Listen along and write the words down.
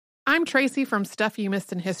I'm Tracy from Stuff You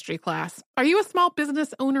Missed in History class. Are you a small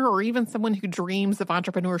business owner or even someone who dreams of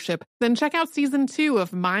entrepreneurship? Then check out Season 2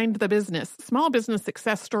 of Mind the Business, small business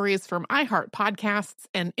success stories from iHeart Podcasts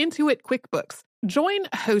and Intuit QuickBooks. Join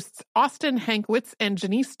hosts Austin Hankwitz and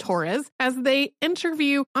Janice Torres as they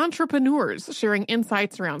interview entrepreneurs sharing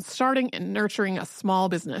insights around starting and nurturing a small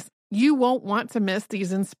business. You won't want to miss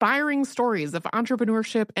these inspiring stories of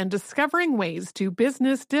entrepreneurship and discovering ways to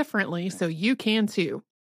business differently so you can too.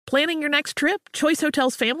 Planning your next trip? Choice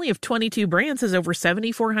Hotels' family of 22 brands has over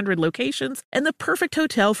 7,400 locations and the perfect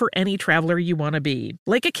hotel for any traveler you want to be.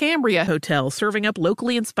 Like a Cambria Hotel, serving up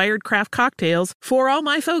locally inspired craft cocktails for all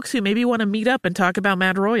my folks who maybe want to meet up and talk about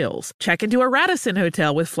Mad Royals. Check into a Radisson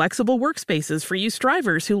Hotel with flexible workspaces for you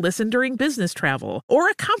strivers who listen during business travel. Or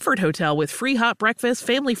a Comfort Hotel with free hot breakfast,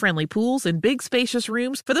 family-friendly pools, and big spacious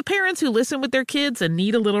rooms for the parents who listen with their kids and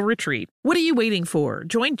need a little retreat. What are you waiting for?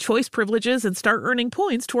 Join Choice Privileges and start earning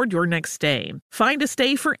points toward your next stay. Find a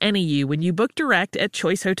stay for any you when you book direct at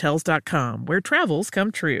choicehotels.com, where travels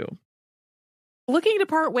come true. Looking to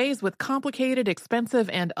part ways with complicated, expensive,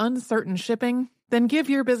 and uncertain shipping? Then give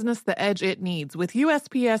your business the edge it needs with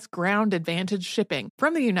USPS Ground Advantage shipping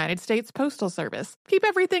from the United States Postal Service. Keep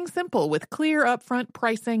everything simple with clear upfront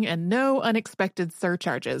pricing and no unexpected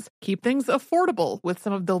surcharges. Keep things affordable with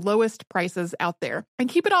some of the lowest prices out there. And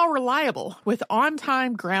keep it all reliable with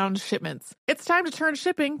on-time ground shipments. It's time to turn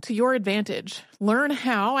shipping to your advantage. Learn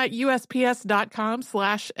how at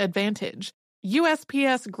USPS.com/advantage.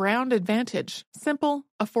 USPS Ground Advantage. Simple,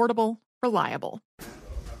 affordable, reliable.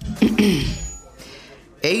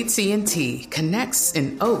 AT&T connects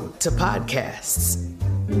an ode to podcasts.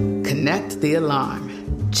 Connect the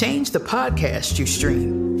alarm. Change the podcast you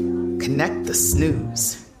stream. Connect the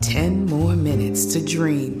snooze. 10 more minutes to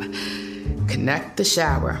dream. Connect the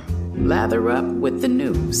shower. Lather up with the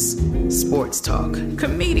news. Sports talk,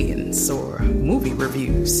 comedians, or movie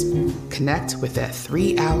reviews. Connect with that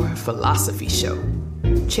 3-hour philosophy show.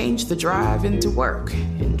 Change the drive into work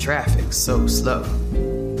in traffic so slow.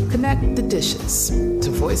 Connect the dishes to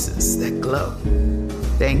voices that glow.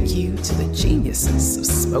 Thank you to the geniuses of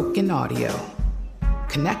spoken audio.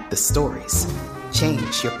 Connect the stories.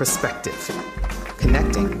 Change your perspective.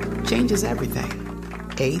 Connecting changes everything.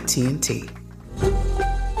 AT&T.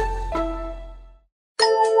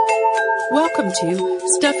 Welcome to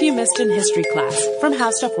Stuff You Missed in History class from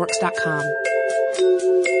HowStuffWorks.com.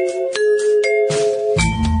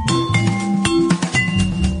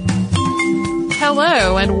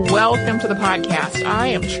 Hello and welcome to the podcast. I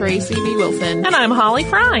am Tracy V. Wilson. And I'm Holly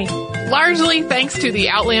Fry. Largely thanks to the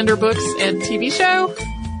Outlander books and TV show,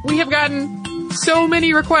 we have gotten so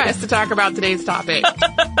many requests to talk about today's topic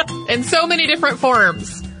in so many different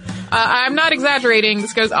forms. I'm not exaggerating.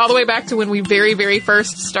 This goes all the way back to when we very, very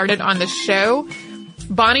first started on the show.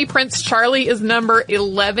 Bonnie Prince Charlie is number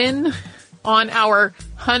 11 on our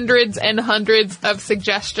hundreds and hundreds of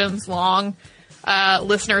suggestions long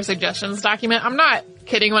listener suggestions document. I'm not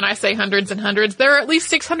kidding when I say hundreds and hundreds. There are at least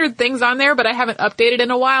 600 things on there, but I haven't updated in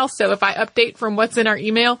a while. So if I update from what's in our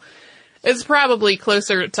email, it's probably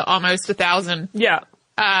closer to almost 1,000. Yeah.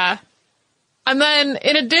 And then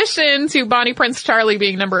in addition to Bonnie Prince Charlie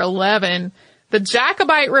being number 11, the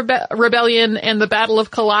Jacobite Rebellion and the Battle of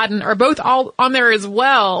Culloden are both all on there as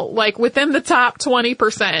well, like within the top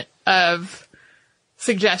 20% of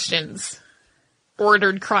suggestions.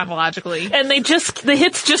 Ordered chronologically. And the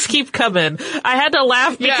hits just keep coming. I had to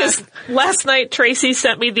laugh because last night Tracy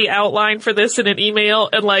sent me the outline for this in an email,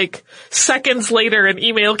 and like seconds later an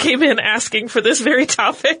email came in asking for this very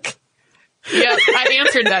topic. Yep, I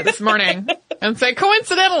answered that this morning and said,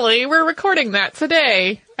 coincidentally, we're recording that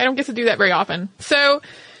today. I don't get to do that very often. So,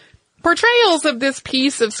 portrayals of this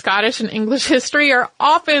piece of Scottish and English history are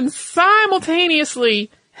often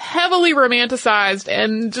simultaneously heavily romanticized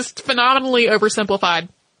and just phenomenally oversimplified.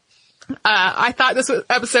 I thought this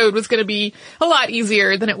episode was going to be a lot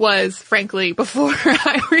easier than it was, frankly, before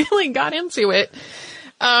I really got into it.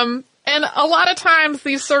 And a lot of times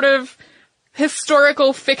these sort of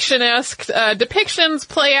historical fiction-esque depictions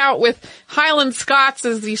play out with Highland Scots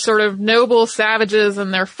as these sort of noble savages,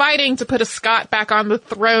 and they're fighting to put a Scot back on the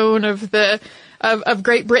throne of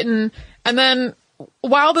Great Britain. And then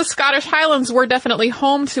while the Scottish Highlands were definitely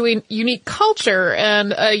home to a unique culture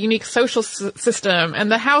and a unique social system,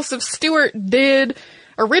 and the House of Stuart did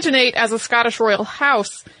originate as a Scottish royal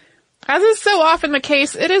house, as is so often the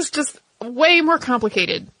case, it is just way more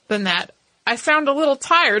complicated than that. I sound a little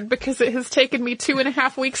tired because it has taken me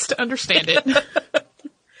 2.5 weeks to understand it.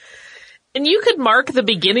 And you could mark the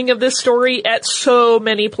beginning of this story at so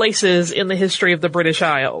many places in the history of the British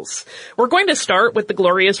Isles. We're going to start with the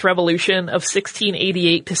Glorious Revolution of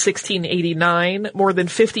 1688 to 1689, more than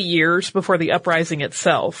 50 years before the uprising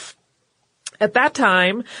itself. At that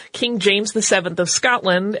time, King James VII of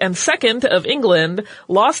Scotland and II of England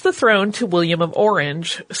lost the throne to William of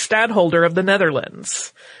Orange, stadtholder of the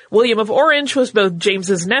Netherlands. William of Orange was both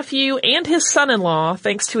James's nephew and his son-in-law,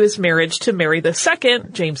 thanks to his marriage to Mary II,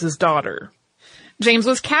 James's daughter. James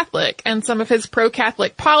was Catholic, and some of his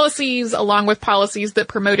pro-Catholic policies, along with policies that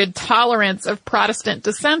promoted tolerance of Protestant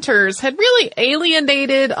dissenters, had really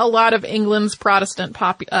alienated a lot of England's Protestant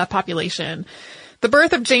population. The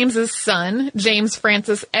birth of James's son, James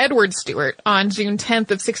Francis Edward Stuart, on June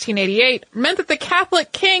 10th of 1688, meant that the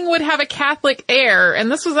Catholic king would have a Catholic heir,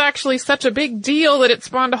 and this was actually such a big deal that it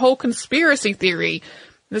spawned a whole conspiracy theory.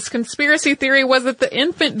 This conspiracy theory was that the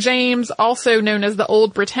infant James, also known as the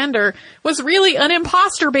Old Pretender, was really an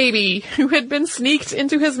imposter baby who had been sneaked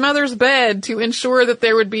into his mother's bed to ensure that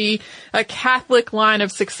there would be a Catholic line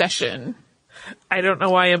of succession. I don't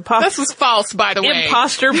know why This was false, by the way.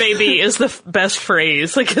 Imposter baby is the best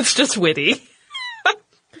phrase. Like, it's just witty.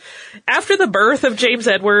 After the birth of James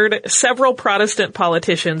Edward, several Protestant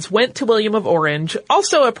politicians went to William of Orange,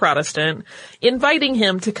 also a Protestant, inviting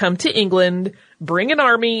him to come to England, bring an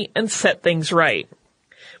army, and set things right.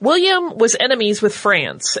 William was enemies with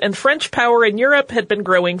France, and French power in Europe had been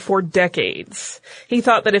growing for decades. He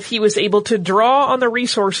thought that if he was able to draw on the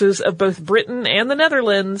resources of both Britain and the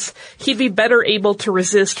Netherlands, he'd be better able to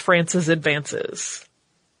resist France's advances.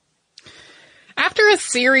 After a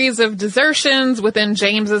series of desertions within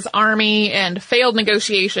James's army and failed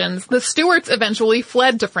negotiations, the Stuarts eventually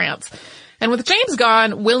fled to France. And with James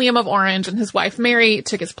gone, William of Orange and his wife Mary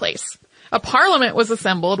took his place. A parliament was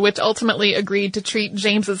assembled which ultimately agreed to treat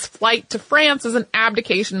James's flight to France as an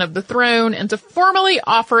abdication of the throne and to formally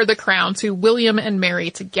offer the crown to William and Mary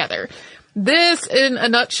together. This, in a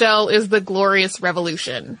nutshell, is the Glorious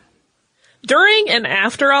Revolution. During and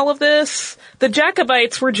after all of this, the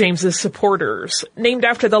Jacobites were James's supporters, named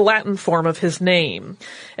after the Latin form of his name.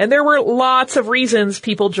 And there were lots of reasons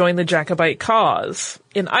people joined the Jacobite cause.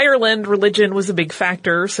 In Ireland, religion was a big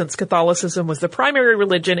factor since Catholicism was the primary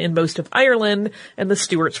religion in most of Ireland and the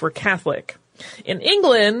Stuarts were Catholic. In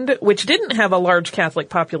England, which didn't have a large Catholic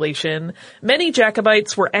population, many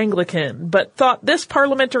Jacobites were Anglican, but thought this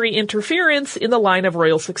parliamentary interference in the line of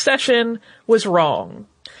royal succession was wrong.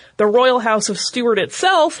 The royal house of Stuart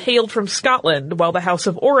itself hailed from Scotland, while the House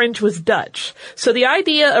of Orange was Dutch. So the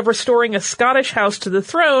idea of restoring a Scottish house to the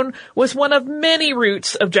throne was one of many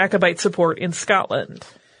roots of Jacobite support in Scotland.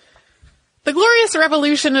 The Glorious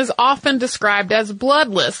Revolution is often described as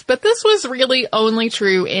bloodless, but this was really only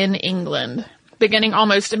true in England. Beginning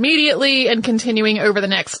almost immediately and continuing over the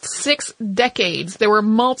next 6 decades, there were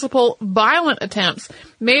multiple violent attempts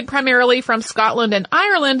made primarily from Scotland and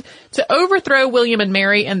Ireland to overthrow William and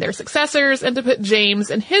Mary and their successors and to put James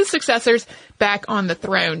and his successors back on the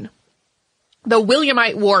throne. The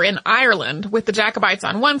Williamite War in Ireland, with the Jacobites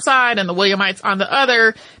on one side and the Williamites on the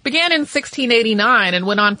other, began in 1689 and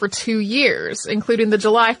went on for 2 years, including the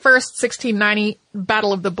July 1st, 1690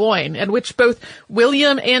 Battle of the Boyne, at which both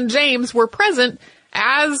William and James were present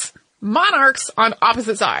as monarchs on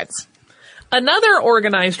opposite sides. Another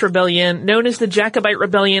organized rebellion, known as the Jacobite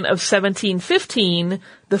Rebellion of 1715,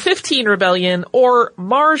 the 15 Rebellion, or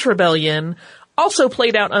Mars Rebellion, also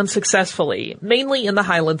played out unsuccessfully, mainly in the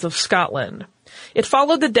Highlands of Scotland. It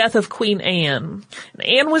followed the death of Queen Anne.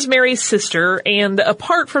 Anne was Mary's sister, and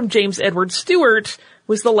apart from James Edward Stuart,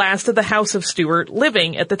 was the last of the House of Stuart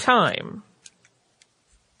living at the time.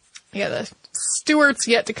 Yeah, the Stuarts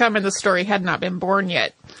yet to come in the story had not been born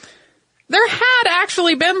yet. There had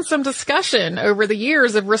actually been some discussion over the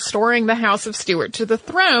years of restoring the House of Stuart to the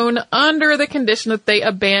throne under the condition that they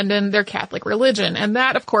abandoned their Catholic religion, and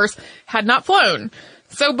that, of course, had not flown.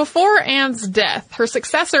 So before Anne's death, her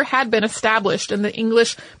successor had been established in the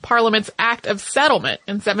English Parliament's Act of Settlement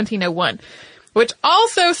in 1701, which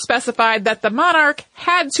also specified that the monarch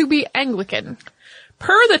had to be Anglican.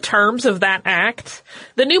 Per the terms of that act,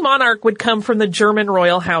 the new monarch would come from the German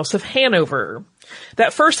royal house of Hanover.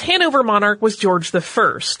 That first Hanover monarch was George I.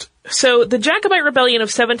 So the Jacobite Rebellion of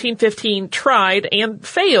 1715 tried and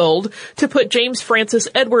failed to put James Francis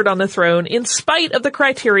Edward on the throne in spite of the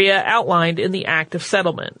criteria outlined in the Act of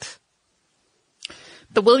Settlement.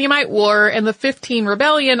 The Williamite War and the 15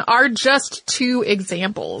 Rebellion are just 2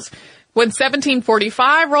 examples. When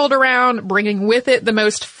 1745 rolled around, bringing with it the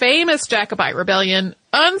most famous Jacobite rebellion,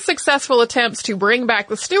 unsuccessful attempts to bring back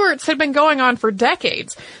the Stuarts had been going on for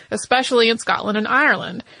decades, especially in Scotland and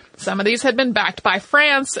Ireland. Some of these had been backed by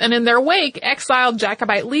France, and in their wake, exiled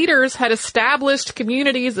Jacobite leaders had established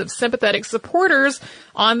communities of sympathetic supporters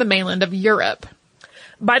on the mainland of Europe.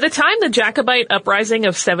 By the time the Jacobite uprising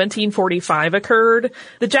of 1745 occurred,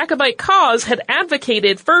 the Jacobite cause had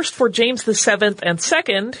advocated first for James VII and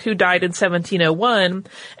II, who died in 1701,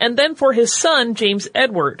 and then for his son James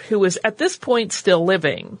Edward, who was at this point still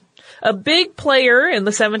living. A big player in the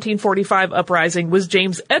 1745 uprising was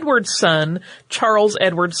James Edward's son, Charles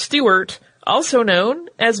Edward Stuart, also known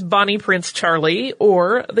as Bonnie Prince Charlie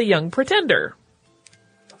or the Young Pretender.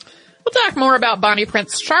 We'll talk more about Bonnie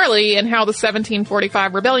Prince Charlie and how the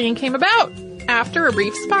 1745 rebellion came about after a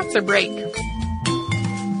brief sponsor break.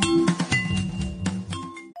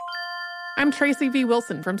 I'm Tracy V.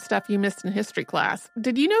 Wilson from Stuff You Missed in History Class.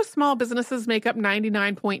 Did you know small businesses make up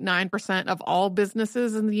 99.9% of all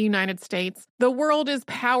businesses in the United States? The world is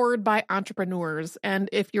powered by entrepreneurs, and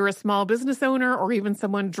if you're a small business owner or even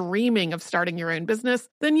someone dreaming of starting your own business,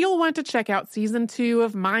 then you'll want to check out Season 2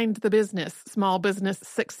 of Mind the Business, Small Business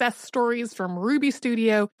Success Stories from Ruby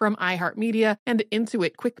Studio, from iHeartMedia, and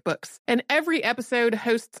Intuit QuickBooks. And every episode,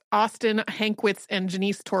 hosts Austin Hankwitz and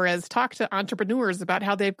Janice Torres talk to entrepreneurs about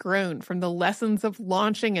how they've grown from the lessons of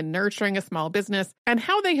launching and nurturing a small business and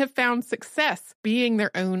how they have found success being their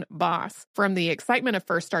own boss. From the excitement of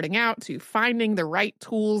first starting out to finding the right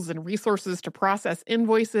tools and resources to process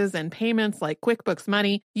invoices and payments like QuickBooks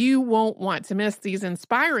Money, you won't want to miss these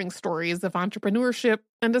inspiring stories of entrepreneurship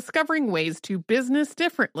and discovering ways to business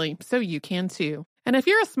differently so you can too. And if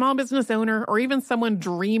you're a small business owner or even someone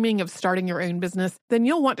dreaming of starting your own business, then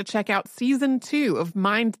you'll want to check out Season 2 of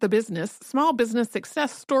Mind the Business, Small Business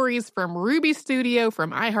Success Stories from Ruby Studio,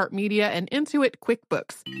 from iHeartMedia, and Intuit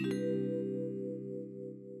QuickBooks.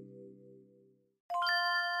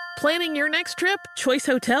 Planning your next trip? Choice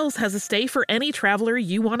Hotels has a stay for any traveler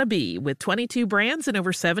you want to be, with 22 brands and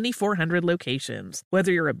over 7,400 locations.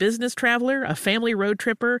 Whether you're a business traveler, a family road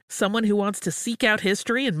tripper, someone who wants to seek out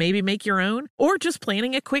history and maybe make your own, or just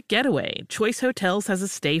planning a quick getaway, Choice Hotels has a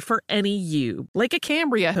stay for any you. Like a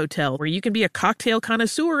Cambria Hotel, where you can be a cocktail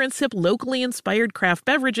connoisseur and sip locally inspired craft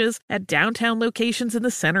beverages at downtown locations in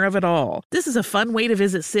the center of it all. This is a fun way to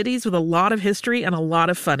visit cities with a lot of history and a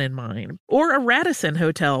lot of fun in mind. Or a Radisson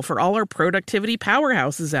Hotel for all our productivity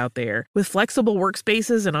powerhouses out there. With flexible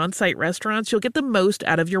workspaces and on-site restaurants, you'll get the most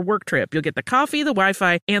out of your work trip. You'll get the coffee, the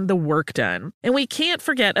Wi-Fi, and the work done. And we can't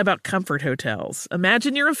forget about Comfort Hotels.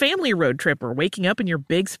 Imagine you're a family road tripper, waking up in your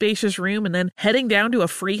big spacious room and then heading down to a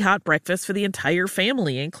free hot breakfast for the entire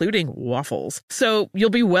family, including waffles. So you'll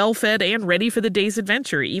be well fed and ready for the day's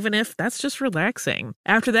adventure, even if that's just relaxing.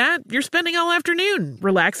 After that, you're spending all afternoon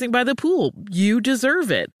relaxing by the pool. You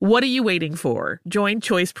deserve it. What are you waiting for? Join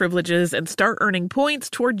Choice Privileges and start earning points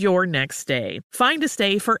toward your next stay. Find a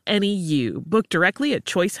stay for any you. Book directly at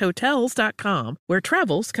choicehotels.com, where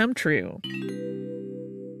travels come true.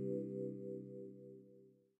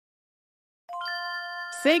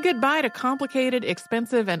 Say goodbye to complicated,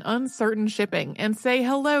 expensive, and uncertain shipping, and say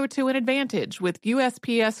hello to an advantage with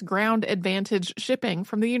USPS Ground Advantage shipping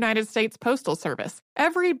from the United States Postal Service.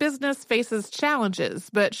 Every business faces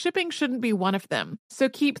challenges, but shipping shouldn't be one of them. So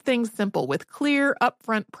keep things simple with clear,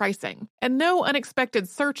 upfront pricing, and no unexpected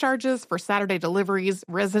surcharges for Saturday deliveries,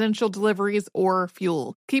 residential deliveries, or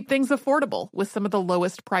fuel. Keep things affordable with some of the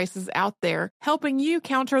lowest prices out there, helping you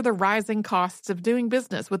counter the rising costs of doing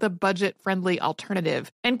business with a budget-friendly alternative.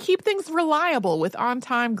 And keep things reliable with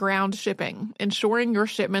on-time ground shipping, ensuring your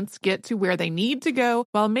shipments get to where they need to go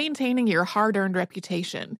while maintaining your hard-earned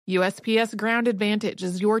reputation. USPS Ground Advantage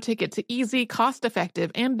is your ticket to easy,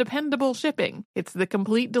 cost-effective, and dependable shipping. It's the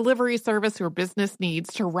complete delivery service your business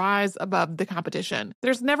needs to rise above the competition.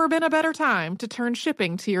 There's never been a better time to turn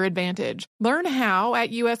shipping to your advantage. Learn how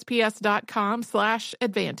at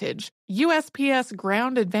USPS.com/advantage. USPS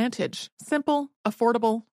Ground Advantage. Simple,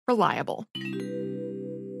 affordable, reliable.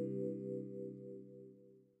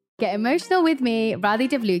 Get emotional with me, Radhi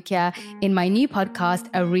Devlukia, in my new podcast,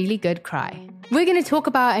 A Really Good Cry. We're going to talk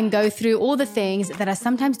about and go through all the things that are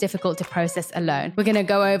sometimes difficult to process alone. We're going to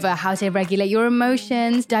go over how to regulate your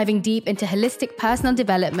emotions, diving deep into holistic personal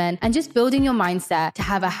development, and just building your mindset to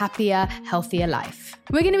have a happier, healthier life.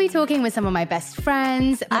 We're going to be talking with some of my best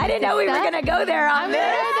friends. I didn't know we were going to go there on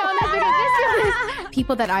this.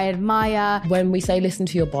 People that I admire. When we say listen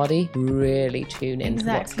to your body, really tune into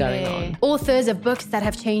what's going on. Authors of books that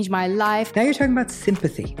have changed my life. Now you're talking about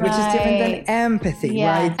sympathy, which is different than empathy,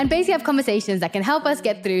 right? And basically have conversations that can help us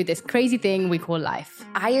get through this crazy thing we call life.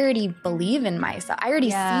 I already believe in myself. I already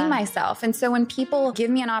see myself. And so when people give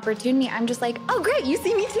me an opportunity, I'm just like, oh, great, you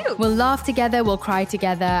see me too. We'll laugh together, we'll cry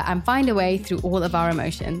together, and find a way through all of our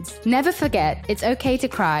emotions. Never forget, it's okay to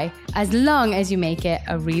cry as long as you make it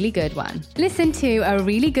a really good one. Listen to A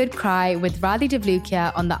Really Good Cry with Radhi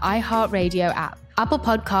Devlukia on the iHeartRadio app, Apple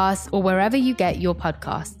Podcasts, or wherever you get your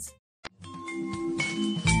podcasts.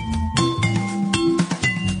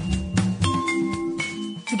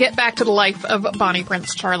 To get back to the life of Bonnie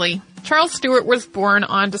Prince Charlie, Charles Stuart was born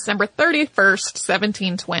on December 31st,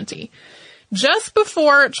 1720. Just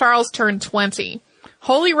before Charles turned 20,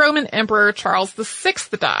 Holy Roman Emperor Charles VI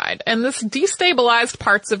died, and this destabilized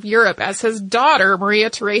parts of Europe as his daughter, Maria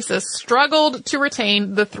Theresa, struggled to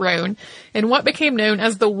retain the throne in what became known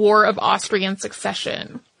as the War of Austrian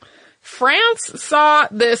Succession. France saw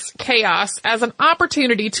this chaos as an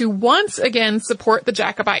opportunity to once again support the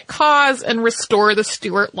Jacobite cause and restore the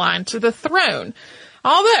Stuart line to the throne.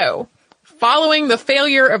 Although, following the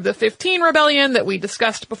failure of the 15 Rebellion that we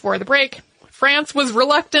discussed before the break, France was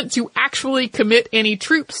reluctant to actually commit any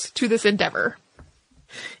troops to this endeavor.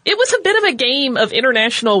 It was a bit of a game of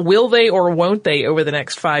international will they or won't they over the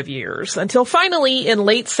next 5 years, until finally in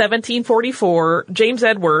late 1744, James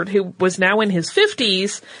Edward, who was now in his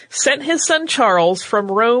 50s, sent his son Charles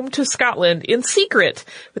from Rome to Scotland in secret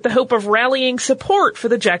with the hope of rallying support for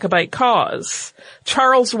the Jacobite cause.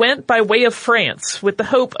 Charles went by way of France with the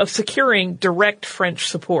hope of securing direct French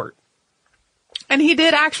support. And he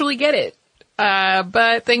did actually get it,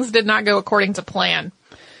 but things did not go according to plan.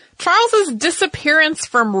 Charles's disappearance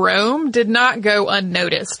from Rome did not go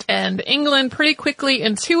unnoticed, and England pretty quickly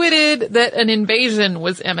intuited that an invasion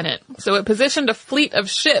was imminent, so it positioned a fleet of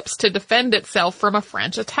ships to defend itself from a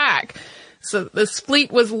French attack. So this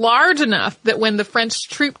fleet was large enough that when the French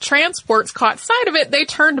troop transports caught sight of it, they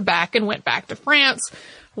turned back and went back to France,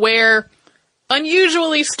 where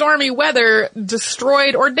unusually stormy weather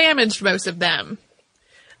destroyed or damaged most of them.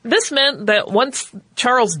 This meant that once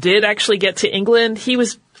Charles did actually get to England, he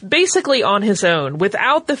was basically on his own,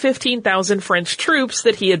 without the 15,000 French troops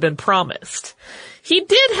that he had been promised. He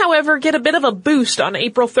did, however, get a bit of a boost on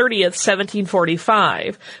April 30th,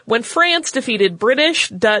 1745, when France defeated British,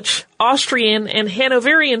 Dutch, Austrian, and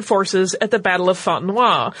Hanoverian forces at the Battle of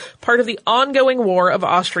Fontenoy, part of the ongoing War of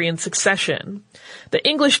Austrian Succession. The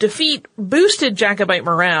English defeat boosted Jacobite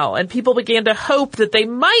morale, and people began to hope that they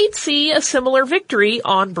might see a similar victory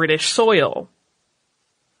on British soil.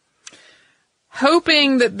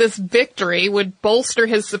 Hoping that this victory would bolster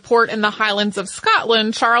his support in the Highlands of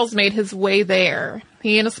Scotland, Charles made his way there.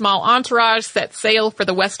 He and a small entourage set sail for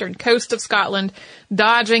the western coast of Scotland,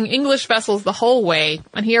 dodging English vessels the whole way,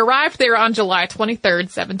 and he arrived there on July 23rd,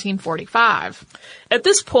 1745. At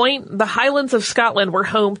this point, the Highlands of Scotland were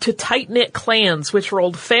home to tight-knit clans which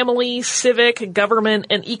rolled family, civic, government,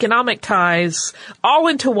 and economic ties all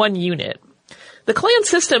into one unit. The clan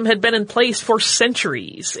system had been in place for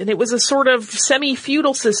centuries, and it was a sort of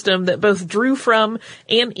semi-feudal system that both drew from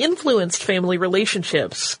and influenced family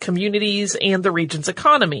relationships, communities, and the region's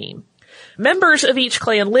economy. Members of each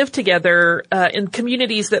clan lived together in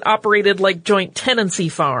communities that operated like joint tenancy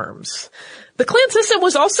farms. The clan system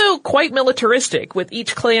was also quite militaristic, with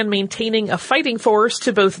each clan maintaining a fighting force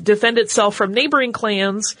to both defend itself from neighboring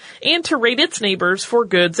clans and to raid its neighbors for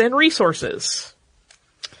goods and resources.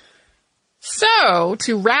 So,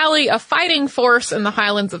 to rally a fighting force in the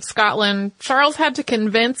Highlands of Scotland, Charles had to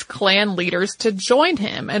convince clan leaders to join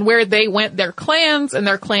him, and where they went, their clans and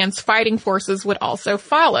their clans' fighting forces would also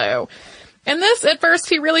follow. In this, at first,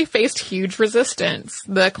 he really faced huge resistance.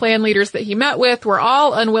 The clan leaders that he met with were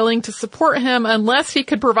all unwilling to support him unless he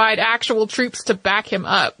could provide actual troops to back him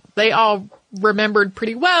up. They all remembered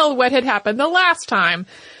pretty well what had happened the last time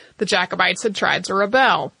the Jacobites had tried to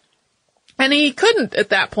rebel. And he couldn't, at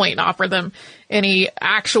that point, offer them any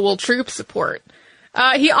actual troop support.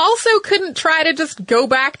 He also couldn't try to just go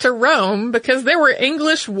back to Rome because there were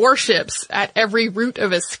English warships at every route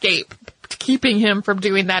of escape, keeping him from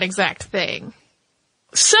doing that exact thing.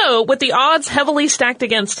 So, with the odds heavily stacked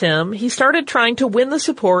against him, he started trying to win the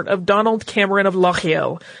support of Donald Cameron of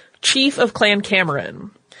Lochiel, chief of Clan Cameron.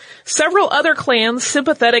 Several other clans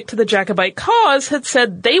sympathetic to the Jacobite cause had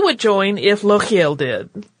said they would join if Lochiel did.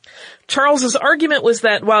 Charles's argument was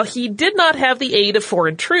that while he did not have the aid of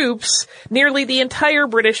foreign troops, nearly the entire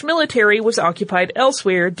British military was occupied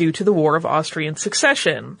elsewhere due to the War of Austrian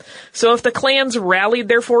Succession. So if the clans rallied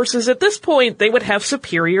their forces at this point, they would have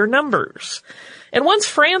superior numbers. And once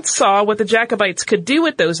France saw what the Jacobites could do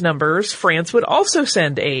with those numbers, France would also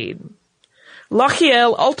send aid.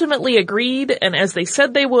 Lochiel ultimately agreed, and as they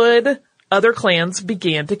said they would, other clans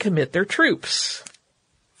began to commit their troops.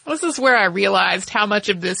 This is where I realized how much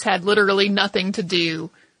of this had literally nothing to do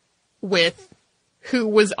with who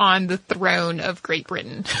was on the throne of Great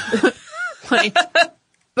Britain. Like,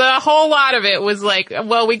 the whole lot of it was like,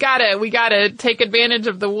 well, we gotta take advantage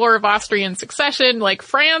of the War of Austrian Succession. Like,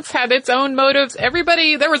 France had its own motives. There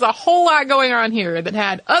was a whole lot going on here that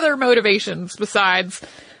had other motivations besides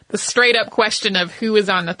the straight up question of who is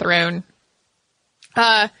on the throne.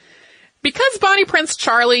 Because Bonnie Prince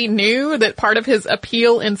Charlie knew that part of his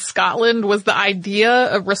appeal in Scotland was the idea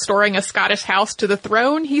of restoring a Scottish house to the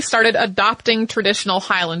throne, he started adopting traditional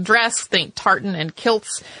Highland dress, think tartan and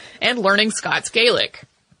kilts, and learning Scots Gaelic.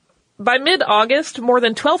 By mid-August, more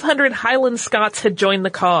than 1,200 Highland Scots had joined the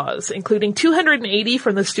cause, including 280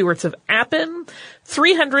 from the Stuarts of Appin,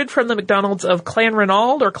 300 from the MacDonalds of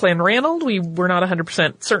Clanranald or Clanranald, we were not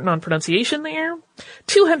 100% certain on pronunciation there,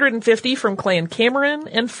 250 from Clan Cameron,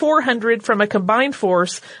 and 400 from a combined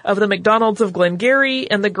force of the MacDonalds of Glengarry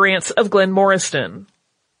and the Grants of Glenmoriston.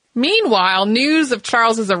 Meanwhile, news of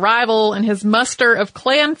Charles's arrival and his muster of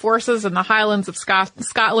clan forces in the Highlands of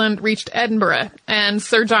Scotland reached Edinburgh, and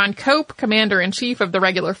Sir John Cope, commander-in-chief of the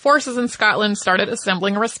regular forces in Scotland, started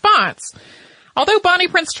assembling a response. Although Bonnie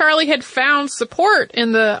Prince Charlie had found support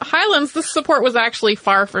in the Highlands, this support was actually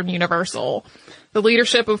far from universal. The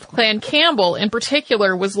leadership of Clan Campbell, in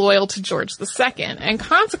particular, was loyal to George II, and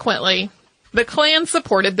consequently, the clan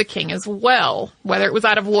supported the king as well, whether it was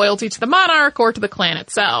out of loyalty to the monarch or to the clan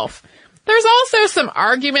itself. There's also some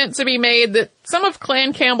argument to be made that some of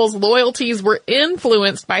Clan Campbell's loyalties were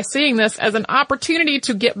influenced by seeing this as an opportunity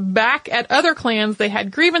to get back at other clans they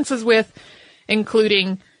had grievances with,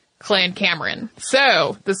 including Clan Cameron.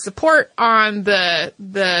 So, the support on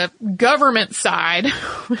the government side,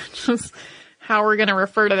 which is how we're going to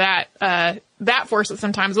refer to that force that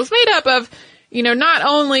sometimes was made up of, not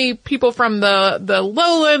only people from the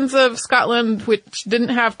lowlands of Scotland, which didn't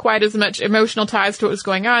have quite as much emotional ties to what was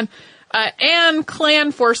going on, and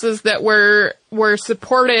clan forces that were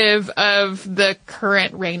supportive of the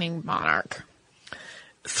current reigning monarch.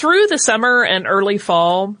 Through the summer and early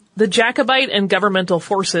fall, the Jacobite and governmental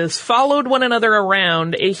forces followed one another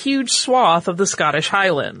around a huge swath of the Scottish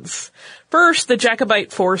Highlands. First, the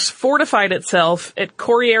Jacobite force fortified itself at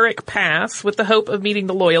Corrierick Pass with the hope of meeting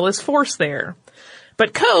the Loyalist force there.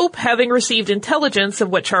 But Cope, having received intelligence of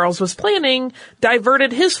what Charles was planning,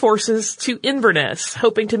 diverted his forces to Inverness,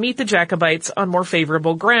 hoping to meet the Jacobites on more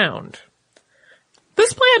favorable ground.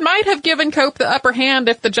 This plan might have given Cope the upper hand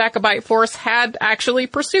if the Jacobite force had actually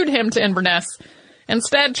pursued him to Inverness.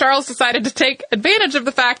 Instead, Charles decided to take advantage of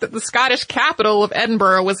the fact that the Scottish capital of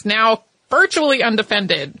Edinburgh was now virtually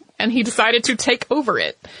undefended, and he decided to take over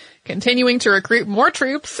it, continuing to recruit more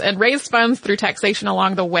troops and raise funds through taxation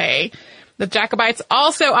along the way. The Jacobites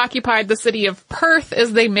also occupied the city of Perth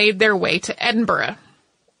as they made their way to Edinburgh.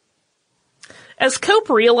 As Cope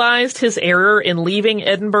realized his error in leaving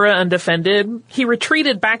Edinburgh undefended, he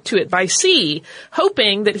retreated back to it by sea,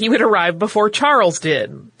 hoping that he would arrive before Charles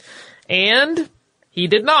did. And he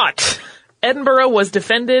did not. Edinburgh was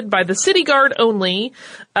defended by the city guard only,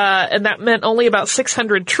 and that meant only about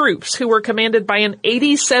 600 troops who were commanded by an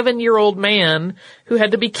 87-year-old man who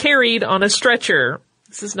had to be carried on a stretcher.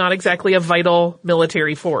 This is not exactly a vital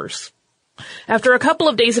military force. After a couple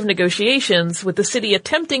of days of negotiations, with the city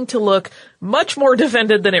attempting to look much more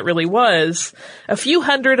defended than it really was, a few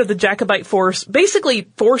hundred of the Jacobite force basically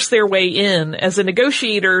forced their way in as a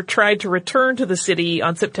negotiator tried to return to the city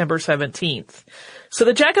on September 17th. So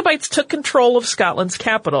the Jacobites took control of Scotland's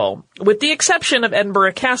capital, with the exception of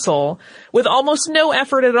Edinburgh Castle, with almost no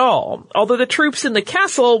effort at all, although the troops in the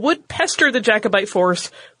castle would pester the Jacobite force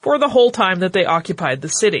for the whole time that they occupied the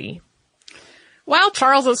city. While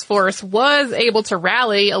Charles's force was able to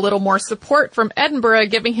rally a little more support from Edinburgh,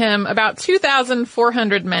 giving him about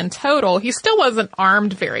 2,400 men total, he still wasn't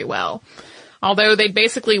armed very well. Although they'd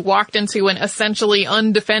basically walked into an essentially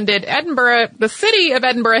undefended Edinburgh, the city of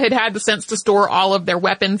Edinburgh had had the sense to store all of their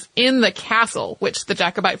weapons in the castle, which the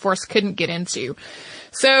Jacobite force couldn't get into.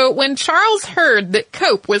 So when Charles heard that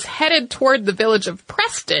Cope was headed toward the village of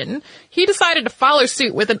Preston, he decided to follow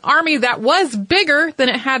suit with an army that was bigger than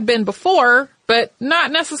it had been before, but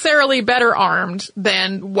not necessarily better armed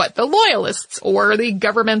than what the Loyalists or the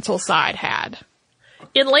governmental side had.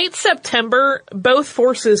 In late September, both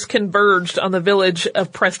forces converged on the village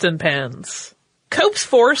of Prestonpans. Cope's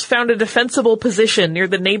force found a defensible position near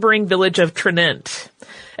the neighboring village of Tranent.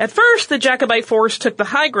 At first, the Jacobite force took the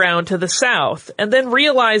high ground to the south, and then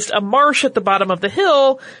realized a marsh at the bottom of the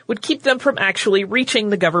hill would keep them from actually reaching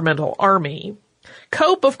the governmental army.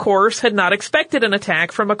 Cope, of course, had not expected an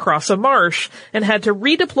attack from across a marsh and had to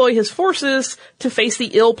redeploy his forces to face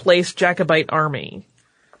the ill-placed Jacobite army.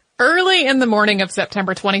 Early in the morning of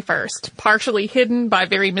September 21st, partially hidden by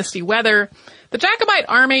very misty weather, the Jacobite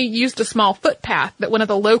army used a small footpath that one of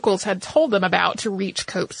the locals had told them about to reach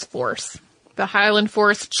Cope's force. The Highland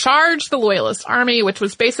force charged the Loyalist army, which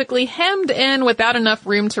was basically hemmed in without enough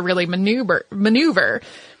room to really maneuver.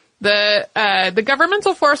 The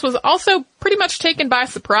governmental force was also pretty much taken by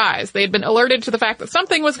surprise. They had been alerted to the fact that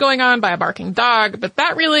something was going on by a barking dog, but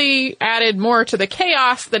that really added more to the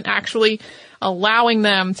chaos than actually allowing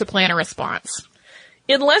them to plan a response.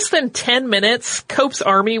 In less than 10 minutes, Cope's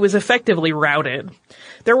army was effectively routed.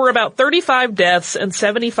 There were about 35 deaths and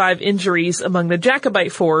 75 injuries among the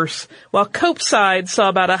Jacobite force, while Cope's side saw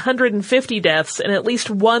about 150 deaths and at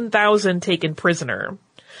least 1,000 taken prisoner.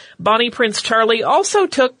 Bonnie Prince Charlie also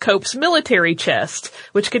took Cope's military chest,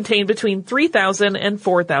 which contained between 3,000 and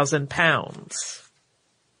 4,000 pounds.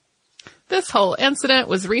 This whole incident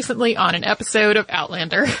was recently on an episode of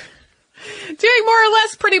Outlander. Doing more or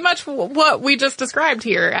less pretty much what we just described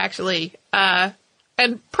here, actually.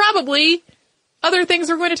 And probably other things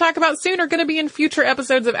we're going to talk about soon are going to be in future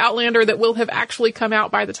episodes of Outlander that will have actually come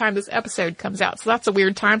out by the time this episode comes out. So that's a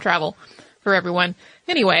weird time travel for everyone.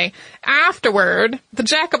 Anyway, afterward, the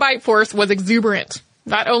Jacobite force was exuberant.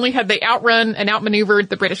 Not only had they outrun and outmaneuvered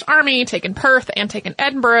the British army, taken Perth and taken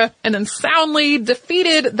Edinburgh, and then soundly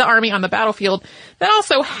defeated the army on the battlefield, they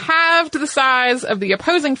also halved the size of the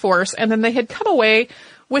opposing force, and then they had come away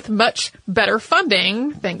with much better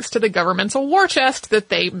funding thanks to the governmental war chest that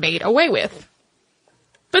they made away with.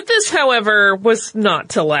 But this, however, was not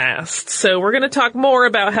to last, so we're going to talk more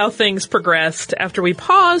about how things progressed after we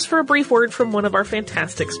pause for a brief word from one of our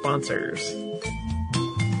fantastic sponsors.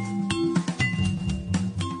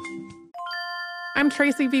 I'm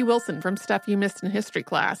Tracy V. Wilson from Stuff You Missed in History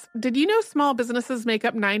Class. Did you know small businesses make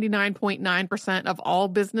up 99.9% of all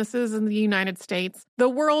businesses in the United States? The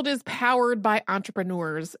world is powered by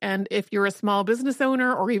entrepreneurs, and if you're a small business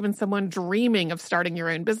owner or even someone dreaming of starting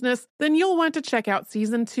your own business, then you'll want to check out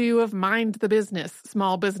Season 2 of Mind the Business,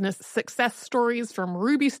 Small Business Success Stories from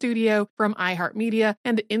Ruby Studio, from iHeartMedia,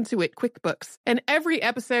 and Intuit QuickBooks. And every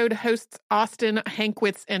episode, hosts Austin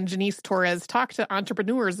Hankwitz and Janice Torres talk to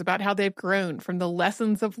entrepreneurs about how they've grown from the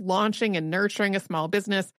lessons of launching and nurturing a small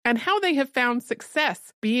business and how they have found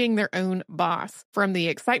success being their own boss. From the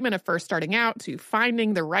excitement of first starting out to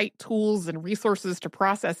finding the right tools and resources to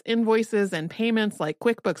process invoices and payments like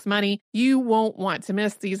QuickBooks Money, you won't want to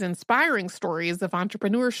miss these inspiring stories of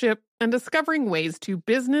entrepreneurship and discovering ways to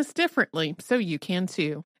business differently so you can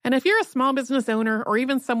too. And if you're a small business owner or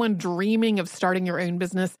even someone dreaming of starting your own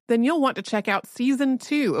business, then you'll want to check out Season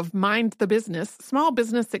 2 of Mind the Business, Small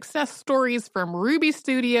Business Success Stories from Ruby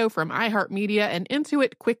Studio, from iHeartMedia, and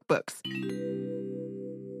Intuit QuickBooks.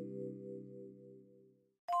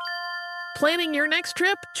 Planning your next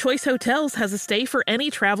trip? Choice Hotels has a stay for any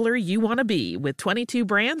traveler you want to be, with 22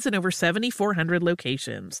 brands and over 7,400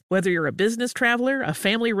 locations. Whether you're a business traveler, a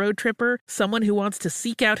family road tripper, someone who wants to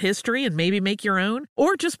seek out history and maybe make your own,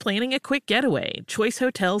 or just planning a quick getaway, Choice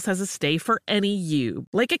Hotels has a stay for any you.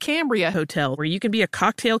 Like a Cambria Hotel, where you can be a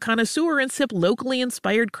cocktail connoisseur and sip locally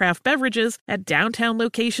inspired craft beverages at downtown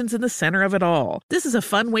locations in the center of it all. This is a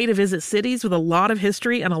fun way to visit cities with a lot of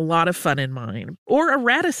history and a lot of fun in mind. Or a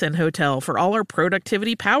Radisson Hotel for all our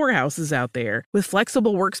productivity powerhouses out there. With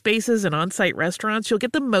flexible workspaces and on-site restaurants, you'll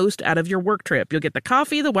get the most out of your work trip. You'll get the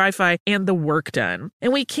coffee, the Wi-Fi, and the work done.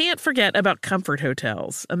 And we can't forget about Comfort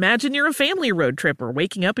Hotels. Imagine you're a family road tripper,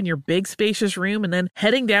 waking up in your big spacious room and then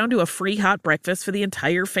heading down to a free hot breakfast for the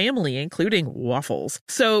entire family, including waffles.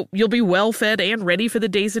 So you'll be well fed and ready for the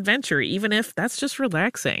day's adventure, even if that's just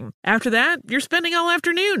relaxing. After that, you're spending all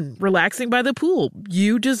afternoon relaxing by the pool.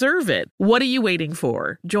 You deserve it. What are you waiting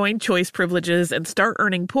for? Join Choice Privileges and start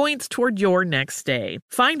earning points toward your next stay.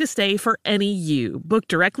 Find a stay for any you. Book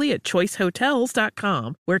directly at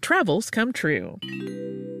choicehotels.com, where travels come true.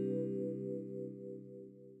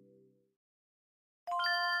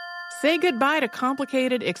 Say goodbye to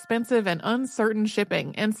complicated, expensive, and uncertain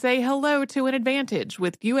shipping, and say hello to an advantage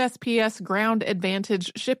with USPS Ground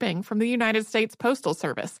Advantage shipping from the United States Postal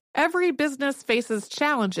Service. Every business faces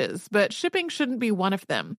challenges, but shipping shouldn't be one of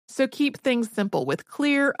them. So keep things simple with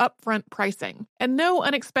clear, upfront pricing, and no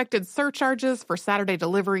unexpected surcharges for Saturday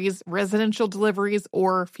deliveries, residential deliveries,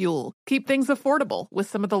 or fuel. Keep things affordable with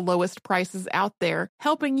some of the lowest prices out there,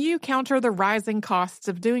 helping you counter the rising costs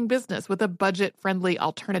of doing business with a budget-friendly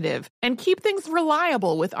alternative. And keep things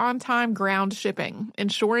reliable with on-time ground shipping,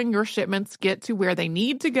 ensuring your shipments get to where they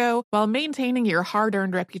need to go while maintaining your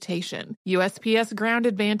hard-earned reputation. USPS Ground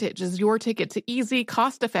Advantage is your ticket to easy,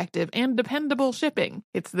 cost-effective, and dependable shipping.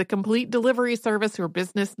 It's the complete delivery service your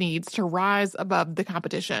business needs to rise above the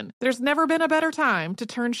competition. There's never been a better time to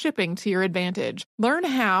turn shipping to your advantage. Learn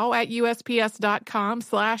how at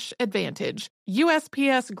USPS.com/advantage.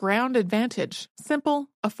 USPS Ground Advantage. Simple,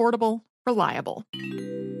 affordable, reliable.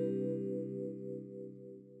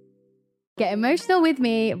 Get emotional with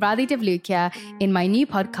me, Radhi Devlukia, in my new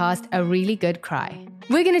podcast, A Really Good Cry.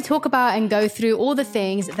 We're going to talk about and go through all the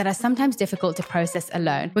things that are sometimes difficult to process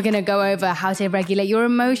alone. We're going to go over how to regulate your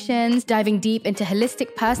emotions, diving deep into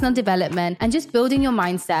holistic personal development, and just building your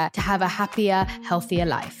mindset to have a happier, healthier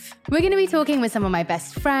life. We're going to be talking with some of my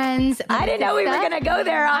best friends. I didn't know we were going to go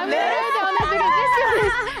there on this.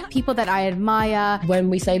 People that I admire. When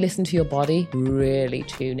we say listen to your body, really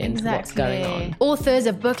tune into what's going on. Authors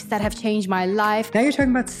of books that have changed my life. Now you're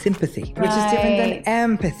talking about sympathy, which is different than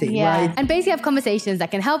empathy, right? And basically have conversations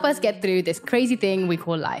that can help us get through this crazy thing we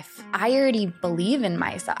call life. I already believe in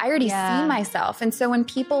myself. I already see myself. And so when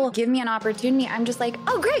people give me an opportunity, I'm just like,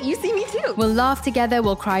 oh, great, you see me too. We'll laugh together,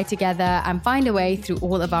 we'll cry together, and find a way through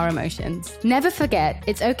all of our emotions. Never forget,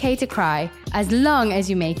 it's okay to cry as long as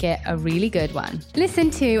you make it a really good one. Listen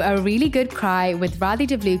to A Really Good Cry with Radhi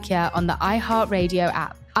Devlukia on the iHeartRadio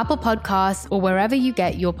app, Apple Podcasts, or wherever you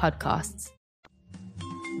get your podcasts.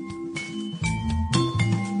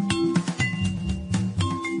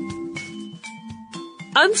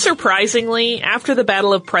 Unsurprisingly, after the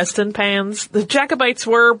Battle of Prestonpans, the Jacobites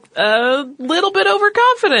were a little bit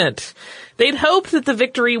overconfident. They'd hoped that the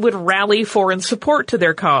victory would rally foreign support to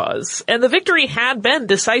their cause, and the victory had been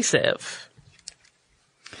decisive.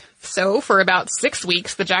 So, for about 6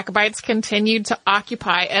 weeks, the Jacobites continued to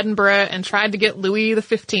occupy Edinburgh and tried to get Louis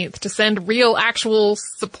XV to send real, actual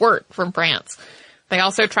support from France. They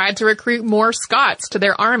also tried to recruit more Scots to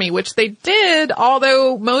their army, which they did,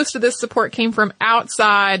 although most of this support came from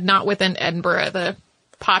outside, not within Edinburgh. The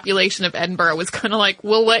population of Edinburgh was kind of like,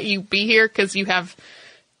 we'll let you be here because you have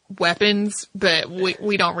weapons, but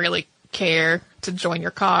we don't really care to join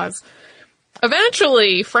your cause.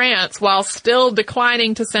 Eventually, France, while still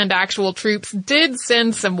declining to send actual troops, did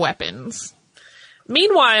send some weapons.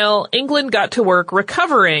 Meanwhile, England got to work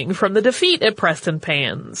recovering from the defeat at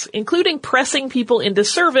Prestonpans, including pressing people into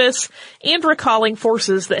service and recalling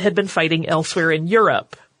forces that had been fighting elsewhere in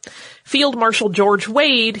Europe. Field Marshal George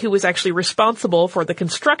Wade, who was actually responsible for the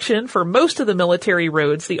construction for most of the military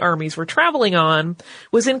roads the armies were traveling on,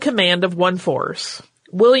 was in command of one force.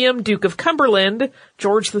 William, Duke of Cumberland,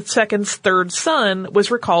 George II's third son,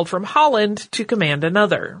 was recalled from Holland to command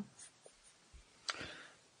another.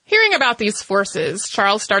 Hearing about these forces,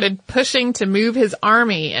 Charles started pushing to move his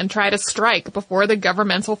army and try to strike before the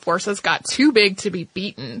governmental forces got too big to be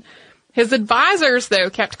beaten. His advisors, though,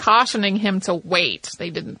 kept cautioning him to wait. They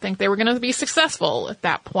didn't think they were going to be successful at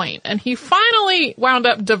that point. And he finally wound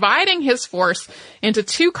up dividing his force into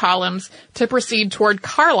 2 columns to proceed toward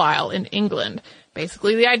Carlisle in England.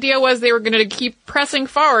 Basically, the idea was they were going to keep pressing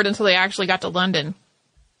forward until they actually got to London.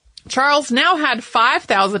 Charles now had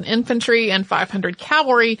 5,000 infantry and 500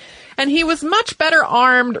 cavalry, and he was much better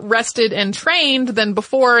armed, rested, and trained than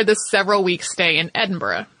before this several-week stay in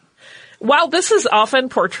Edinburgh. While this is often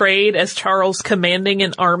portrayed as Charles commanding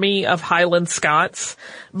an army of Highland Scots,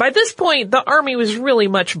 by this point the army was really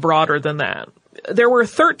much broader than that. There were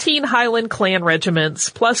 13 Highland clan regiments,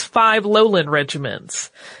 plus 5 Lowland regiments.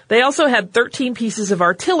 They also had 13 pieces of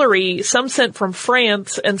artillery, some sent from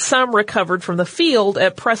France, and some recovered from the field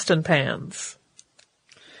at Prestonpans.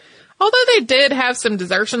 Although they did have some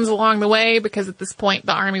desertions along the way, because at this point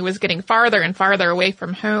the army was getting farther and farther away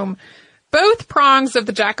from home, both prongs of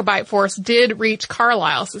the Jacobite force did reach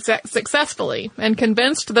Carlisle successfully, and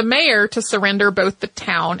convinced the mayor to surrender both the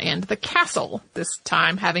town and the castle, this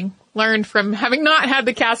time having learned from having not had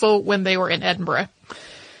the castle when they were in Edinburgh.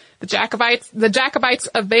 The Jacobites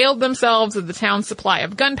availed themselves of the town's supply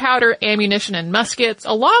of gunpowder, ammunition, and muskets,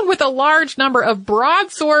 along with a large number of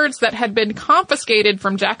broadswords that had been confiscated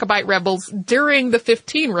from Jacobite rebels during the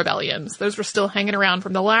 15 rebellions. Those were still hanging around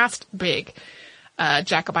from the last big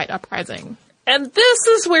Jacobite uprising. And this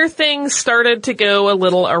is where things started to go a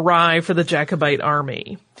little awry for the Jacobite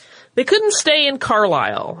army. They couldn't stay in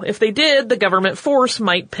Carlisle. If they did, the government force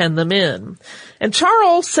might pen them in. And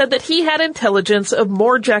Charles said that he had intelligence of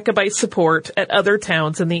more Jacobite support at other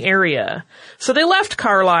towns in the area. So they left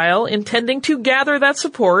Carlisle, intending to gather that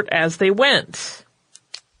support as they went.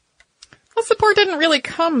 The support didn't really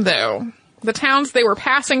come, though. The towns they were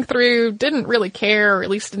passing through didn't really care, or at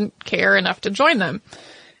least didn't care enough to join them.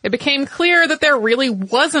 it became clear that there really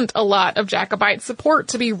wasn't a lot of Jacobite support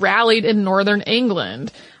to be rallied in northern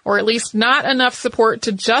England, or at least not enough support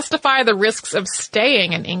to justify the risks of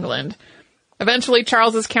staying in England. Eventually,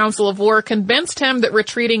 Charles's Council of War convinced him that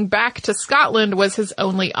retreating back to Scotland was his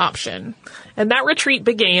only option. And that retreat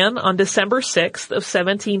began on December 6th of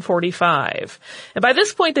 1745. And by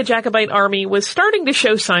this point, the Jacobite army was starting to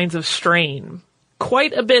show signs of strain.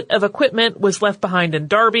 Quite a bit of equipment was left behind in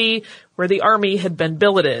Derby, where the army had been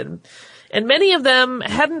billeted. And many of them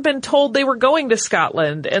hadn't been told they were going to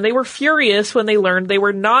Scotland, and they were furious when they learned they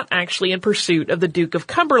were not actually in pursuit of the Duke of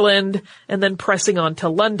Cumberland and then pressing on to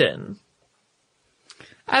London.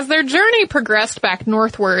 As their journey progressed back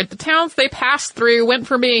northward, the towns they passed through went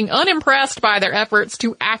from being unimpressed by their efforts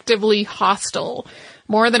to actively hostile.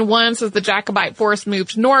 More than once as the Jacobite force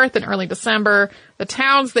moved north in early December, the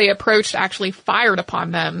towns they approached actually fired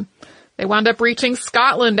upon them. They wound up reaching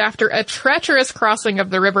Scotland after a treacherous crossing of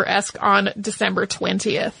the River Esk on December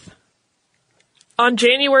 20th. On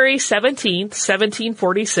January 17th,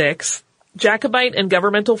 1746, Jacobite and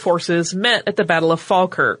governmental forces met at the Battle of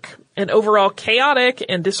Falkirk, an overall chaotic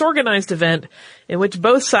and disorganized event in which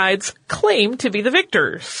both sides claimed to be the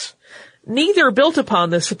victors. Neither built upon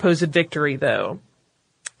this supposed victory, though.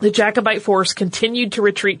 The Jacobite force continued to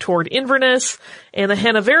retreat toward Inverness, and the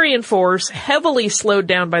Hanoverian force, heavily slowed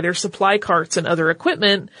down by their supply carts and other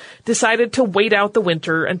equipment, decided to wait out the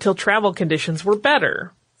winter until travel conditions were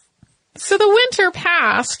better. So the winter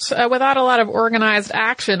passed without a lot of organized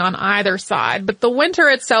action on either side, but the winter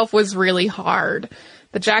itself was really hard.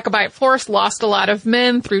 The Jacobite force lost a lot of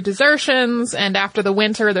men through desertions, and after the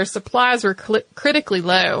winter, their supplies were critically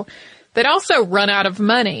low. They'd also run out of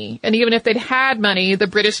money, and even if they'd had money, the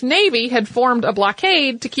British Navy had formed a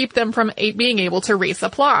blockade to keep them from being able to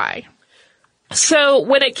resupply. So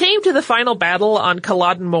when it came to the final battle on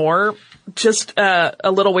Culloden Moor, just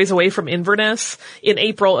a little ways away from Inverness, in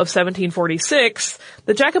April of 1746,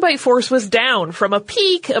 the Jacobite force was down from a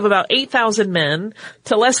peak of about 8,000 men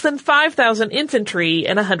to less than 5,000 infantry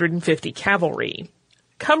and 150 cavalry.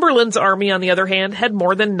 Cumberland's army, on the other hand, had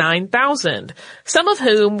more than 9,000, some of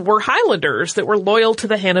whom were Highlanders that were loyal to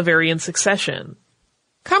the Hanoverian succession.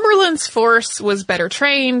 Cumberland's force was better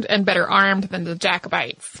trained and better armed than the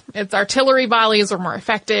Jacobites. Its artillery volleys were more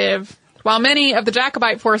effective. While many of the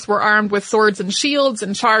Jacobite force were armed with swords and shields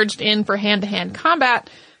and charged in for hand-to-hand combat,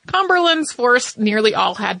 Cumberland's force nearly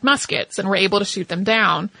all had muskets and were able to shoot them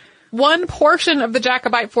down. One portion of the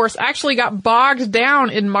Jacobite force actually got bogged down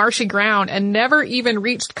in marshy ground and never even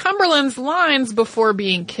reached Cumberland's lines before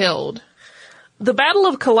being killed. The Battle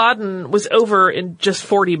of Culloden was over in just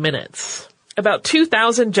 40 minutes. About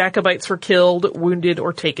 2,000 Jacobites were killed, wounded,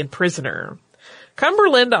 or taken prisoner.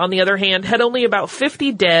 Cumberland, on the other hand, had only about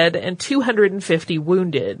 50 dead and 250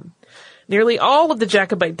 wounded. Nearly all of the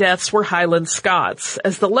Jacobite deaths were Highland Scots,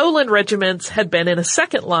 as the lowland regiments had been in a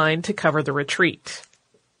second line to cover the retreat.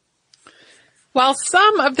 While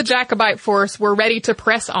some of the Jacobite force were ready to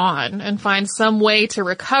press on and find some way to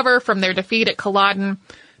recover from their defeat at Culloden,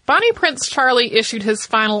 Bonnie Prince Charlie issued his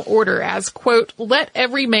final order as, quote, "Let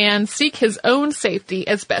every man seek his own safety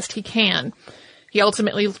as best he can." He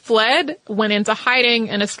ultimately fled, went into hiding,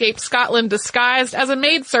 and escaped Scotland disguised as a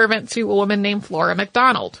maidservant to a woman named Flora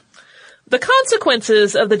MacDonald. The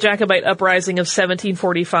consequences of the Jacobite uprising of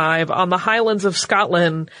 1745 on the Highlands of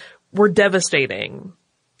Scotland were devastating.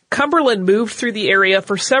 Cumberland moved through the area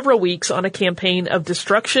for several weeks on a campaign of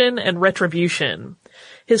destruction and retribution.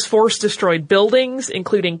 His force destroyed buildings,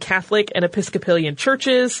 including Catholic and Episcopalian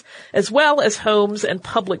churches, as well as homes and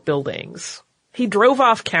public buildings. He drove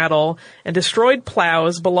off cattle and destroyed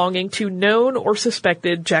plows belonging to known or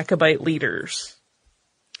suspected Jacobite leaders.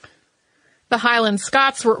 The Highland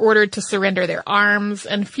Scots were ordered to surrender their arms,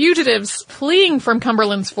 and fugitives fleeing from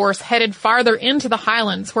Cumberland's force headed farther into the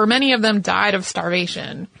Highlands, where many of them died of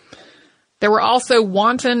starvation. There were also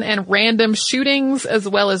wanton and random shootings as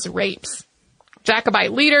well as rapes.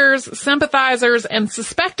 Jacobite leaders, sympathizers, and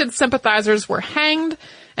suspected sympathizers were hanged,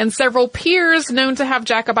 and several peers known to have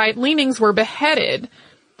Jacobite leanings were beheaded.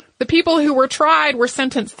 The people who were tried were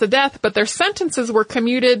sentenced to death, but their sentences were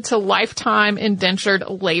commuted to lifetime indentured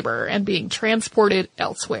labor and being transported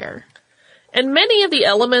elsewhere. And many of the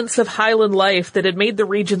elements of Highland life that had made the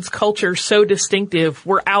region's culture so distinctive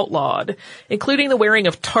were outlawed, including the wearing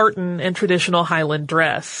of tartan and traditional Highland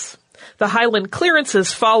dress. The Highland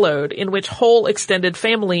clearances followed, in which whole extended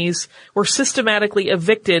families were systematically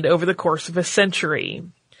evicted over the course of a century.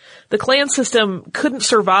 The clan system couldn't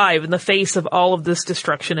survive in the face of all of this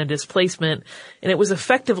destruction and displacement, and it was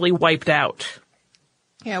effectively wiped out.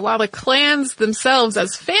 Yeah, while the clans themselves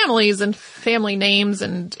as families and family names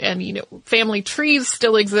and family trees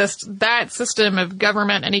still exist, that system of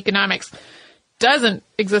government and economics doesn't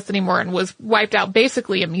exist anymore and was wiped out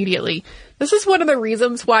basically immediately. This is one of the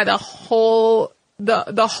reasons why the whole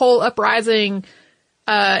uprising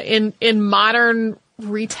in modern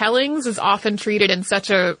retellings is often treated in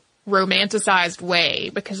such a romanticized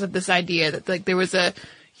way, because of this idea that there was a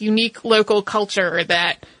unique local culture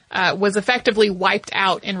that was effectively wiped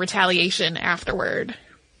out in retaliation afterward.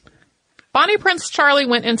 Bonnie Prince Charlie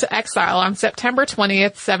went into exile on September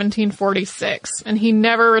 20th, 1746, and he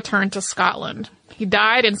never returned to Scotland. He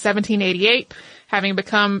died in 1788, having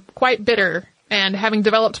become quite bitter and having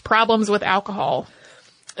developed problems with alcohol.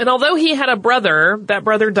 And although he had a brother, that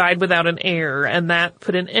brother died without an heir, and that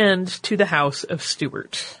put an end to the House of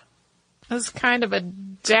Stuart. It was kind of a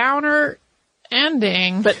downer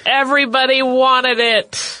ending. But everybody wanted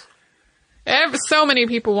it. So many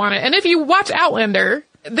people want it. And if you watch Outlander,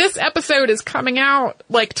 this episode is coming out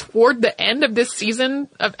toward the end of this season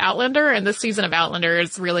of Outlander, and this season of Outlander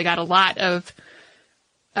has really got a lot of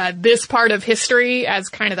this part of history as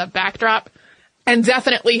kind of the backdrop, and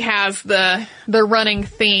definitely has the running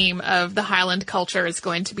theme of the Highland culture is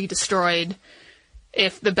going to be destroyed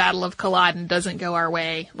if the Battle of Culloden doesn't go our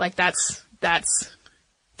way. That's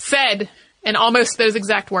said in almost those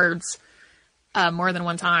exact words more than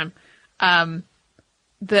one time.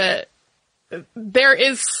 There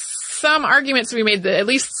is some argument to be made that at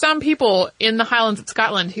least some people in the Highlands of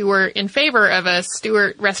Scotland who were in favor of a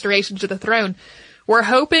Stuart restoration to the throne were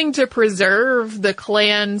hoping to preserve the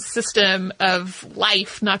clan system of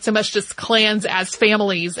life, not so much just clans as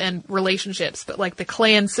families and relationships, but the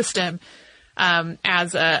clan system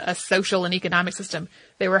as a social and economic system.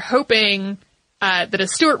 They were hoping that a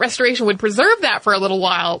Stuart restoration would preserve that for a little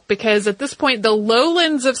while, because at this point, the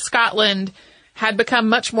lowlands of Scotland had become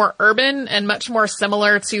much more urban and much more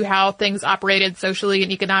similar to how things operated socially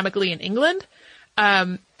and economically in England.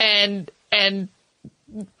 And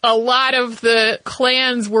a lot of the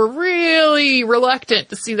clans were really reluctant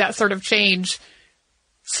to see that sort of change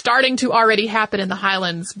starting to already happen in the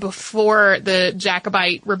Highlands before the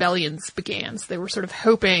Jacobite rebellions began. So they were sort of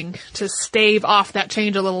hoping to stave off that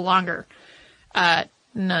change a little longer.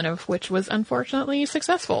 None of which was unfortunately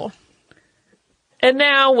successful. And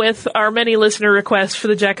now, with our many listener requests for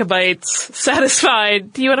the Jacobites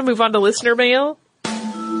satisfied, do you want to move on to listener mail?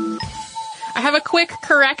 I have a quick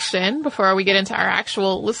correction before we get into our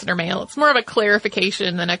actual listener mail. It's more of a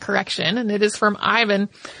clarification than a correction, and it is from Ivan.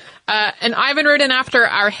 And Ivan wrote in after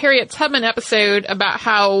our Harriet Tubman episode about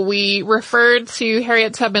how we referred to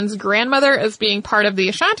Harriet Tubman's grandmother as being part of the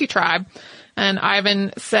Ashanti tribe. And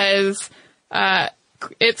Ivan says,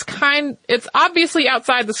 it's obviously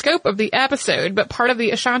outside the scope of the episode, but part of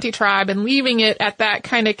the Ashanti tribe, and leaving it at that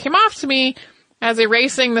kind of came off to me as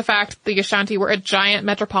erasing the fact that the Ashanti were a giant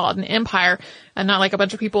metropolitan empire and not like a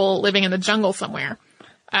bunch of people living in the jungle somewhere.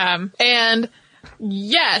 And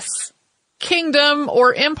yes, kingdom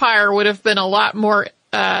or empire would have been a lot more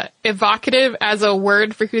evocative as a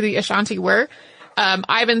word for who the Ashanti were.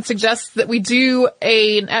 Ivan suggests that we do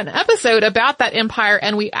an episode about that empire,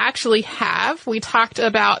 and we actually have. We talked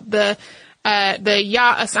about the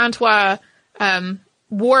Ya Asantwa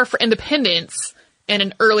War for Independence in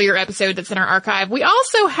an earlier episode that's in our archive. We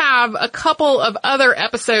also have a couple of other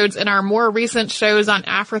episodes in our more recent shows on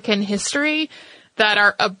African history that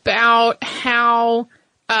are about how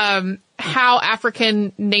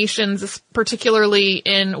African nations, particularly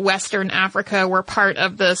in Western Africa, were part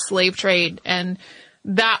of the slave trade. And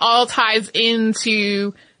that all ties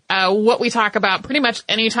into what we talk about pretty much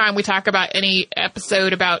anytime we talk about any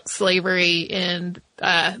episode about slavery in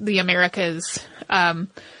the Americas.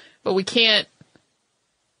 But we can't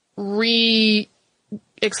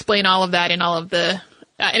re-explain all of that in all of the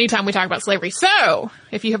anytime we talk about slavery. So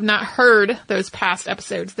if you have not heard those past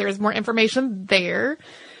episodes, there is more information there.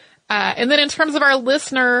 And then in terms of our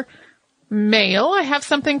listener mail, I have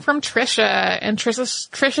something from Trisha, and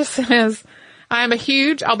Trisha says, I am a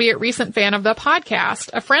huge, albeit recent fan of the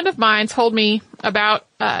podcast. A friend of mine told me about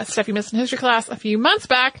Stuff You Missed in History Class a few months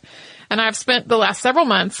back, and I've spent the last several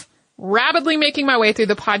months rapidly making my way through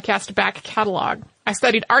the podcast back catalog. I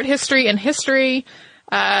studied art history and history,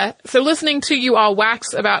 so listening to you all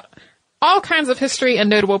wax about all kinds of history and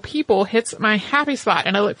notable people hits my happy spot,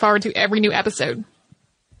 and I look forward to every new episode.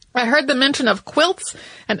 I heard the mention of quilts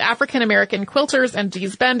and African-American quilters and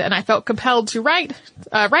Dee's Bend, and I felt compelled to write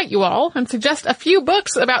you all and suggest a few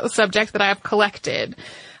books about the subject that I have collected.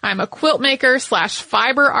 I'm a quilt maker /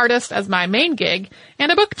 fiber artist as my main gig,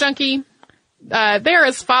 and a book junkie. They're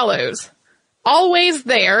as follows. Always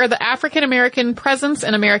There, The African American Presence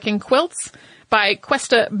in American Quilts by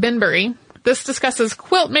Questa Benbury. This discusses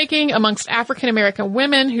quilt making amongst African American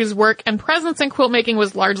women whose work and presence in quilt making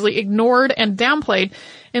was largely ignored and downplayed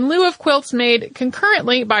in lieu of quilts made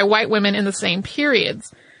concurrently by white women in the same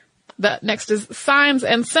periods. The next is Signs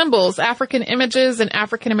and Symbols, African Images in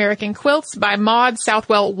African American Quilts by Maud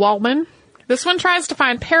Southwell Wallman. This one tries to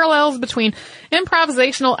find parallels between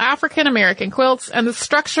improvisational African American quilts and the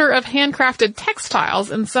structure of handcrafted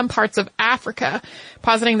textiles in some parts of Africa,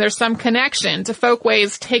 positing there's some connection to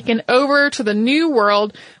folkways taken over to the New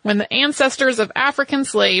World when the ancestors of African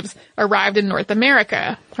slaves arrived in North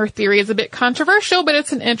America. Her theory is a bit controversial, but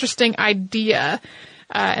it's an interesting idea.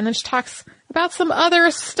 And then she talks about some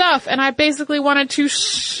other stuff, and I basically wanted to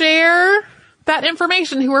share that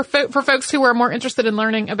information for folks who are more interested in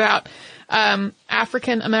learning about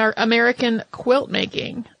African American quilt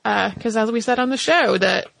making. Because as we said on the show,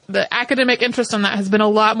 the academic interest in that has been a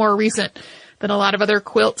lot more recent than a lot of other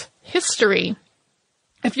quilt history.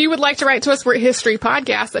 If you would like to write to us, we're at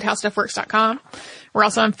historypodcast@howstuffworks.com. We're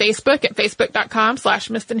also on Facebook at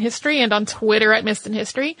facebook.com/missedinhistory and on Twitter at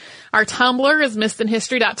missedinhistory. Our Tumblr is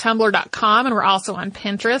missedinhistory.tumblr.com, and we're also on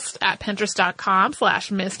Pinterest at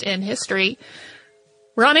pinterest.com/missedinhistory.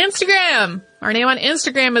 We're on Instagram. Our name on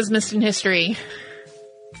Instagram is Missed in History.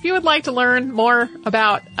 If you would like to learn more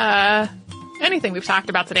about anything we've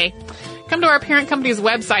talked about today, come to our parent company's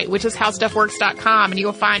website, which is howstuffworks.com, and you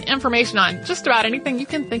will find information on just about anything you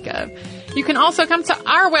can think of. You can also come to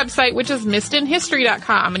our website, which is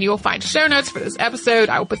missedinhistory.com, and you will find show notes for this episode.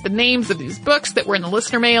 I will put the names of these books that were in the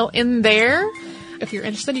listener mail in there. If you're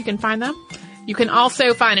interested, you can find them. You can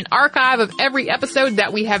also find an archive of every episode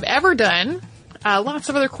that we have ever done. Lots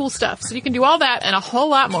of other cool stuff. So you can do all that and a whole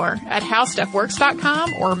lot more at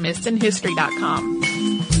howstuffworks.com or missedinhistory.com.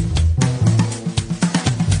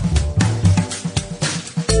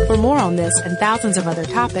 For more on this and thousands of other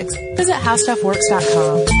topics, visit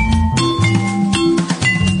howstuffworks.com.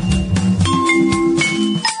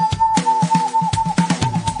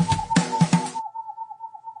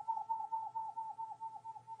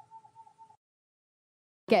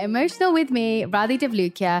 Get emotional with me, Radhi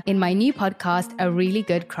Devlukia, in my new podcast, A Really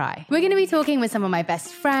Good Cry. We're going to be talking with some of my best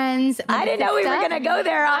friends. I didn't know we were going to go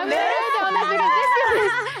there on this.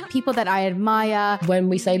 People that I admire. When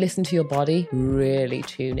we say listen to your body, really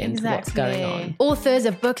tune into what's going on. Authors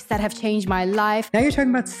of books that have changed my life. Now you're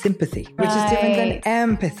talking about sympathy, which is different than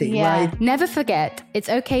empathy, right? Never forget, it's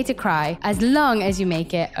okay to cry as long as you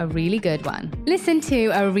make it a really good one. Listen to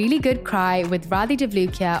A Really Good Cry with Radhi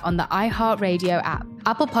Devlukia on the iHeartRadio app,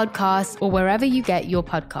 Apple Podcasts, or wherever you get your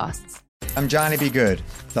podcasts. I'm Johnny B. Good,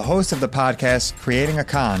 the host of the podcast Creating a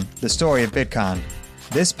Con, the story of Bitcoin.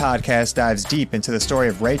 This podcast dives deep into the story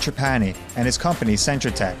of Ray Trapani and his company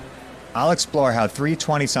Centratech. I'll explore how three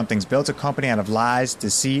 20-somethings built a company out of lies,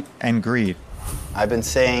 deceit, and greed. I've been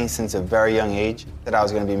saying since a very young age that I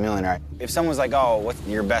was going to be a millionaire. If someone's like, oh, what's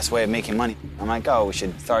your best way of making money? I'm like, oh, we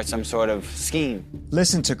should start some sort of scheme.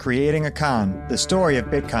 Listen to Creating a Con, the story of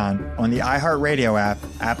Bitcoin on the iHeartRadio app,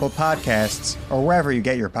 Apple Podcasts, or wherever you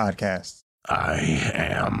get your podcasts. I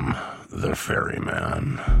am the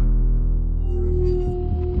ferryman.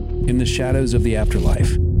 In the shadows of the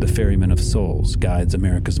afterlife, the Ferryman of Souls guides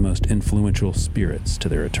America's most influential spirits to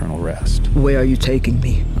their eternal rest. Where are you taking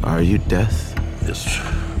me? Are you death? This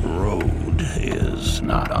road is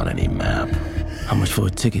not on any map. How much for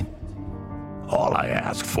a ticket? All I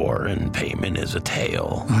ask for in payment is a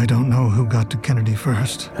tale. I don't know who got to Kennedy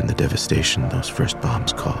first. And the devastation those first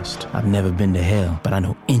bombs caused. I've never been to hell, but I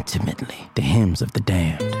know intimately the hymns of the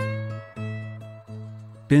damned.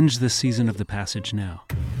 Binge this season of The Passage now.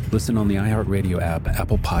 Listen on the iHeartRadio app,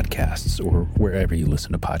 Apple Podcasts, or wherever you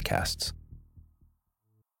listen to podcasts.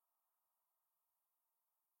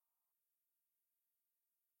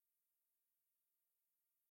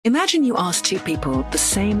 Imagine you ask two people the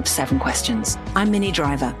same 7 questions. I'm Minnie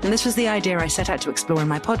Driver, and this was the idea I set out to explore in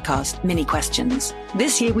my podcast, Minnie Questions.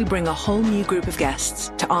 This year, we bring a whole new group of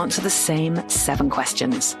guests to answer the same 7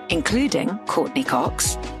 questions, including Courtney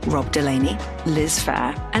Cox, Rob Delaney, Liz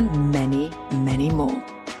Phair, and many, many more.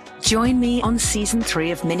 Join me on Season 3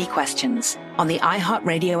 of Minnie Questions on the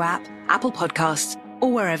iHeartRadio app, Apple Podcasts,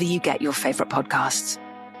 or wherever you get your favorite podcasts.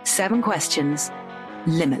 7 questions,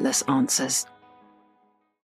 limitless answers.